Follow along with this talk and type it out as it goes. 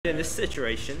in this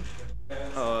situation.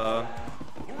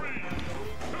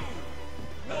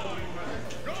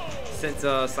 Since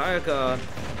Sayaka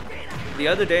the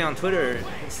other day on Twitter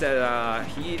said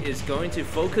he is going to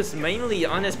focus mainly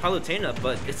on his Palutena,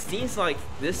 but it seems like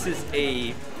this is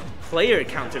a player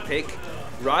counter pick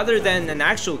rather than an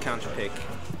actual counter pick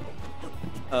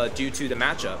due to the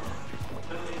matchup.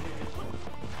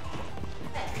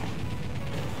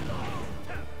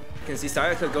 You can see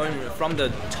Sayaka going from the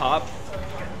top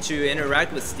to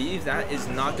interact with Steve. That is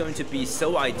not going to be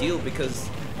so ideal because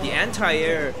the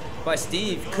anti-air by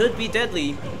Steve could be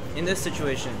deadly in this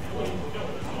situation.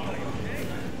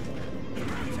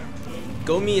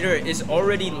 Go meter is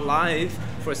already live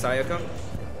for Sayaka.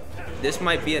 This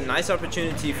might be a nice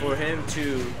opportunity for him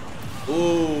to...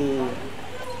 Ooh,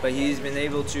 but he's been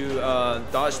able to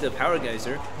dodge the power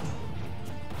geyser.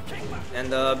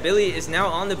 And Billy is now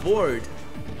on the board.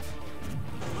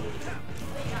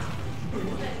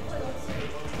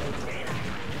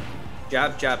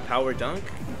 Jab, jab, power dunk.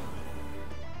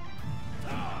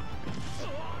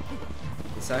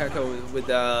 Sayaka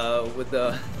with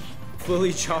the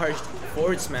fully charged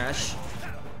forward smash.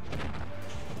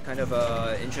 Kind of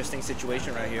a interesting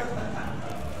situation right here.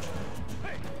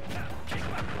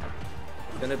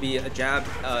 Gonna be a jab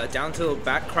down to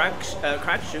back crack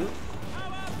shoot.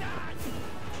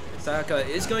 Sayaka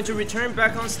is going to return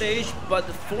back on stage, but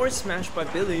the forward smash by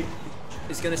Billy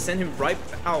is gonna send him right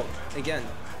out again.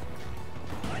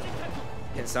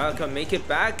 Can Sayaka make it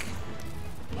back?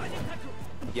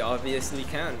 He obviously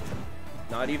can.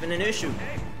 Not even an issue.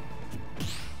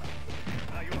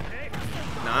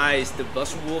 Nice. The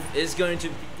Buster Wolf is going to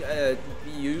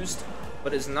be used,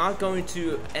 but it's not going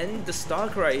to end the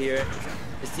stock right here.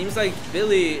 It seems like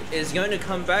Billy is going to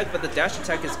come back, but the dash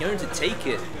attack is going to take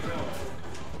it.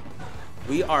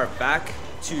 We are back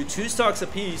to 2 stocks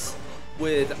apiece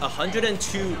with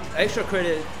 102 extra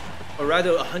credit, or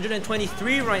rather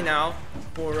 123 right now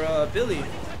for Billy.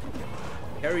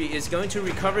 Harry is going to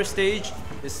recover stage.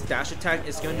 This dash attack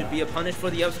is going to be a punish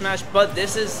for the up smash, but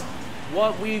this is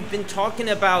what we've been talking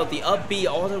about, the up B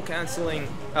auto canceling,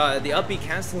 the up B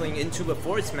canceling into a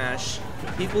forward smash.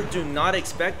 People do not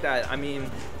expect that. I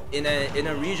mean, in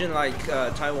a region like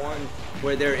Taiwan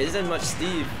where there isn't much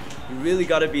Steve, you really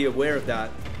got to be aware of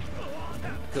that,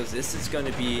 because this is going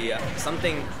to be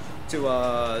something to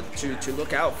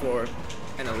look out for,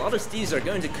 and a lot of Steves are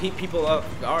going to keep people off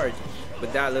guard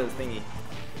with that little thingy.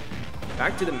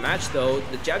 Back to the match though,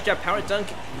 the jab jab power dunk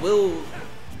will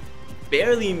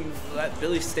barely let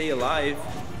Billy stay alive.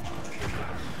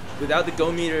 Without the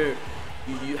go meter,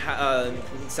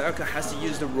 Sayaka has to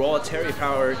use the raw Terry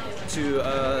power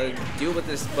to deal with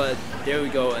this, but there we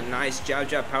go, a nice jab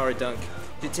jab power dunk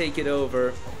to take it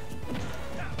over.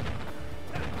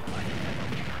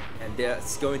 And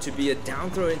that's going to be a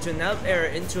down throw into an up air,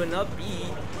 into an up B.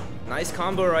 Nice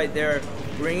combo right there,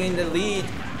 bringing the lead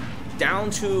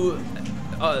down to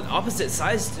opposite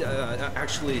sides.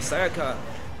 Actually, Sayaka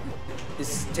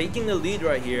is taking the lead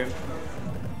right here.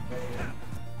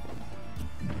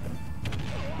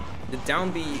 The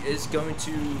down B is going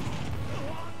to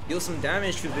deal some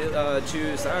damage to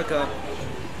Sayaka.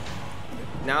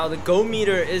 Now the go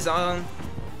meter is on.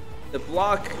 The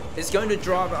block is going to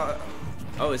drop.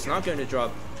 Oh, it's not going to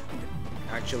drop.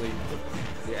 Actually,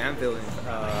 the anvil.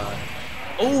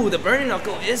 Oh, the burning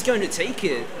knuckle is going to take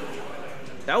it.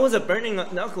 That was a burning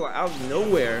knuckle out of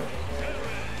nowhere.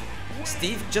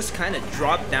 Steve just kind of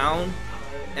dropped down,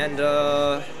 and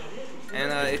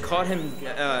it caught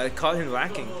him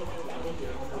lacking.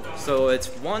 So it's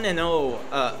 1-0,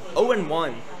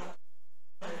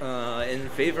 0-1 in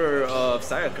favor of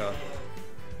Sayaka.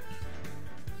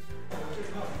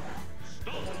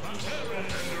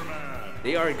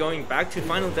 They are going back to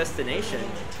Final Destination.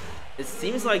 It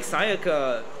seems like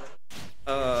Sayaka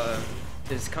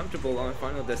is comfortable on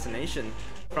Final Destination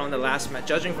from the last match.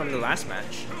 Judging from the last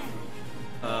match,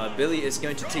 Billy is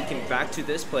going to take him back to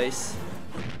this place.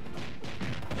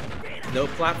 No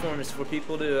platforms for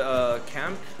people to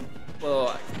camp.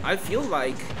 Well, I feel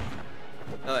like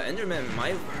Enderman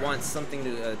might want something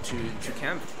to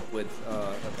camp with,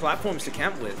 platforms to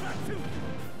camp with,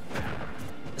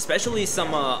 especially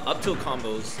some up tilt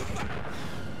combos.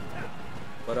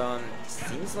 But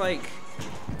seems like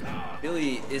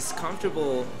Billy is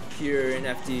comfortable here in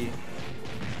FD.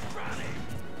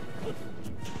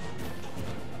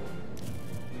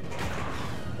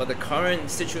 But the current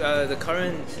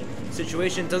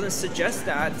situation doesn't suggest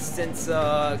that, since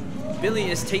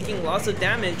Billy is taking lots of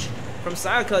damage from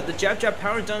Sayaka. The jab jab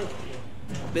power dunk,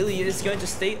 Billy is going to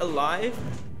stay alive.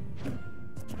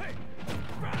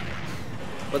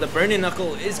 But the burning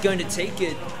knuckle is going to take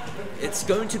it. it's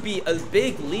going to be a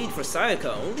big lead for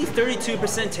Sayaka. Only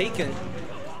 32% taken.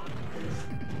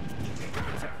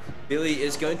 Billy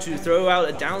is going to throw out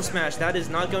a down smash. That is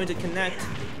not going to connect.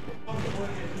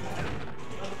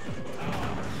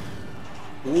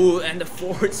 Ooh, and the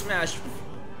forward smash.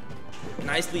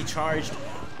 Nicely charged.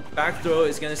 Back throw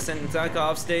is going to send Sayaka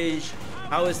off stage.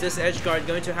 How is this edge guard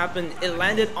going to happen? It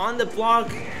landed on the block.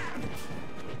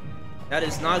 That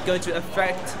is not going to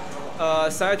affect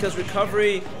Sayaka's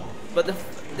recovery, but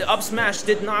the up smash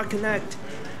did not connect.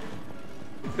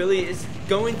 Billy is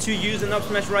going to use an up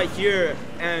smash right here,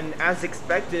 and as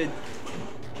expected,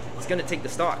 it's going to take the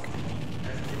stock.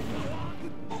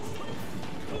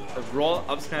 A raw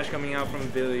up smash coming out from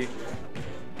Billy.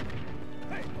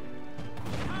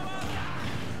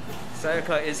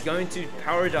 Sayaka is going to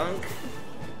power dunk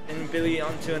and Billy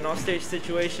onto an offstage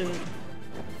situation.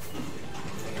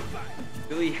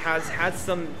 Billy has had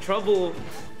some trouble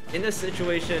in this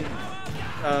situation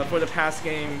for the past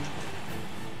game.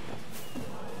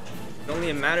 It's only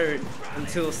a matter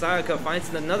until Sayaka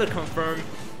finds another confirm.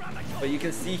 But you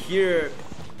can see here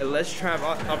a ledge trap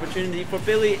opportunity for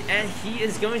Billy, and he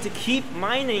is going to keep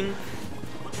mining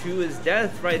to his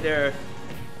death right there.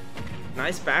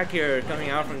 Nice back air coming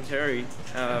out from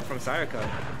from Sayaka,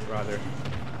 rather.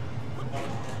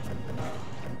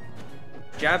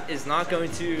 Jab is not going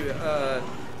to,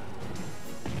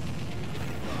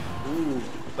 ooh,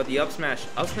 but the up smash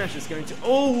is going to,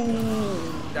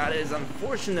 oh, that is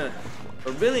unfortunate.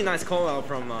 A really nice call out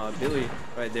from Billy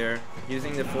right there,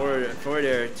 using the forward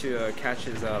air to catch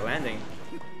his landing.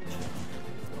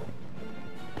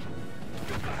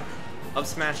 Up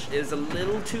smash is a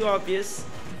little too obvious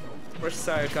for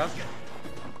Sayaka,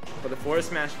 but the forward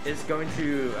smash is going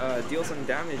to deal some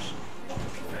damage.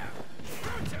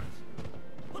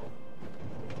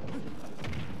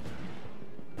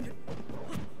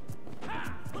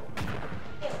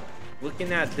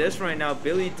 Looking at this right now,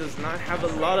 Billy does not have a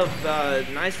lot of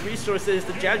nice resources.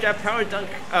 The jab power dunk,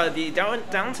 the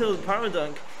down tilt power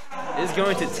dunk is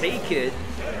going to take it.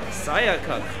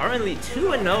 Sayaka currently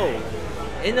 2-0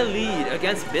 in the lead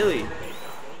against Billy.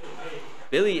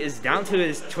 Billy is down to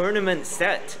his tournament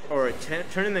set, or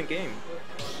tournament game.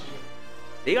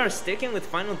 They are sticking with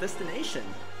Final Destination.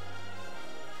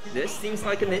 This seems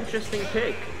like an interesting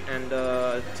pick, and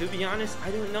to be honest, I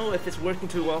don't know if it's working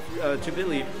too well to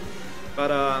Billy,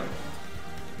 but I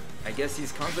guess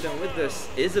he's confident with this.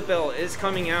 Isabelle is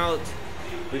coming out.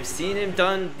 We've seen him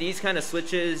done these kind of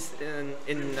switches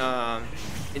in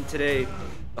today,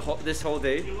 this whole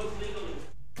day.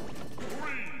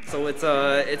 So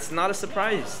it's not a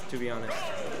surprise, to be honest.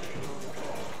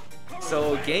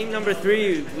 So game number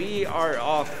 3, we are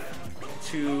off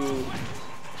to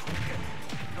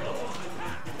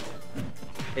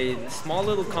a small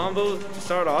little combo to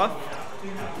start off.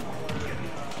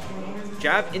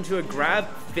 Jab into a grab,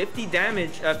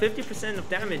 50% of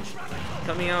damage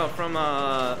coming out from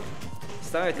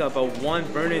Sayaka, but one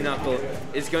burning knuckle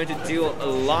is going to deal a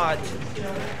lot.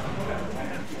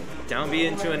 Down B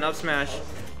into an up smash.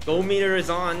 Gold meter is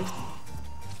on.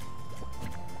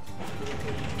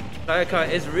 Sayaka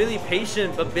is really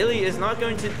patient, but Billy is not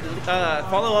going to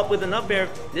follow up with an up air.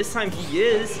 This time he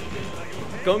is.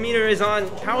 Go meter is on.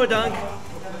 Power dunk.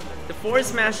 The forward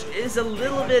smash is a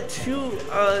little bit too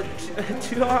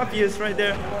obvious right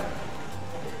there.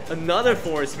 Another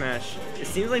forward smash. It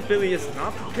seems like Billy is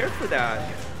not prepared for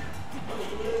that.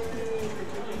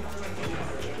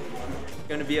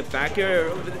 Gonna be a back air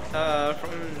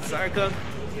from Sayaka.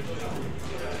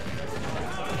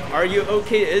 Are you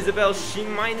okay, Isabelle? She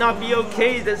might not be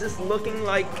okay. This is looking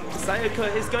like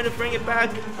Sayaka is going to bring it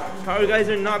back. Power guys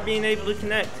are not being able to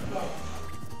connect.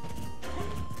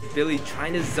 Billy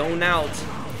trying to zone out,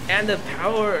 and the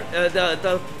power,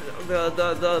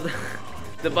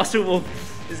 the Buster Wolf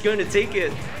is going to take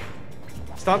it.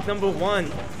 Stock number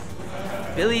 1.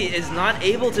 Billy is not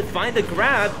able to find the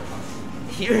grab.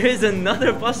 Here is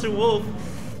another Buster Wolf.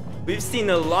 We've seen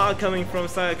a lot coming from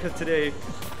Sayaka today.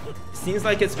 Seems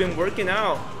like it's been working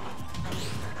out.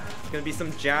 Gonna be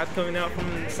some jab coming out from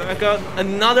Sayaka.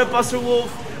 Another Buster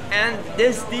Wolf, and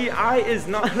this DI is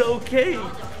not okay.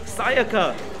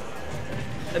 Sayaka,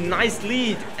 a nice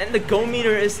lead, and the go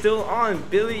meter is still on.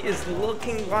 Billy is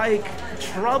looking like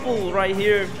trouble right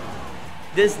here.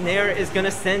 This nair is gonna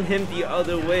send him the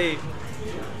other way,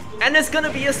 and it's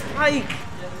gonna be a spike.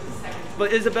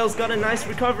 But Isabelle's got a nice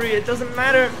recovery. It doesn't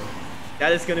matter.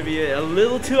 That is gonna be a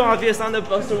little too obvious on the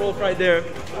Buster Wolf right there.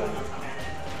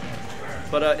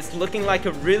 But it's looking like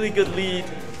a really good lead.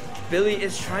 Billy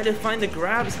is trying to find the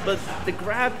grabs, but the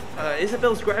grab,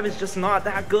 Isabelle's grab is just not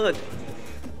that good.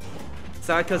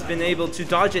 Sayaka's been able to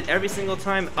dodge it every single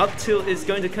time. Up tilt is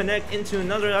going to connect into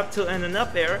another up tilt and an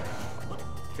up air.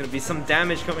 Gonna be some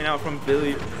damage coming out from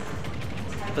Billy.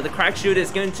 But the crack shoot is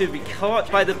going to be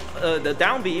caught by the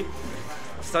down B.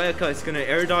 Sayaka is gonna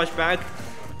air dodge back.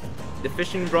 The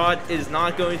fishing rod is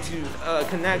not going to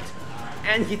connect.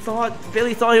 And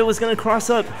Billy thought it was gonna cross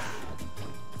up.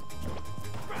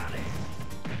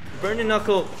 Burning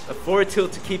Knuckle, a forward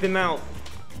tilt to keep him out.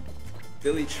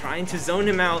 Billy trying to zone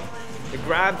him out. The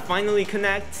grab finally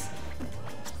connects.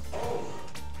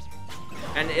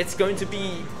 And it's going to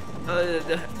be,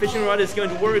 the fishing rod is going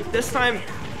to work this time.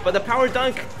 But the power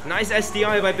dunk, nice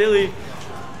SDI by Billy.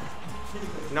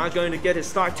 Not going to get his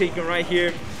stock taken right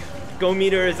here. Go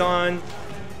meter is on.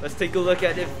 Let's take a look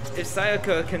at if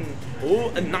Sayaka can, oh,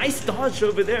 a nice dodge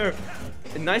over there.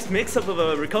 A nice mix-up of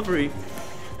a recovery.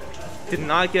 Did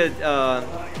not get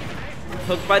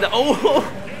hooked by the,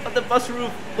 the bus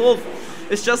roof. Wolf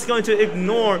is just going to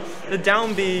ignore the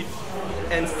down B.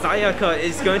 And Sayaka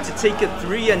is going to take a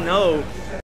 3-0.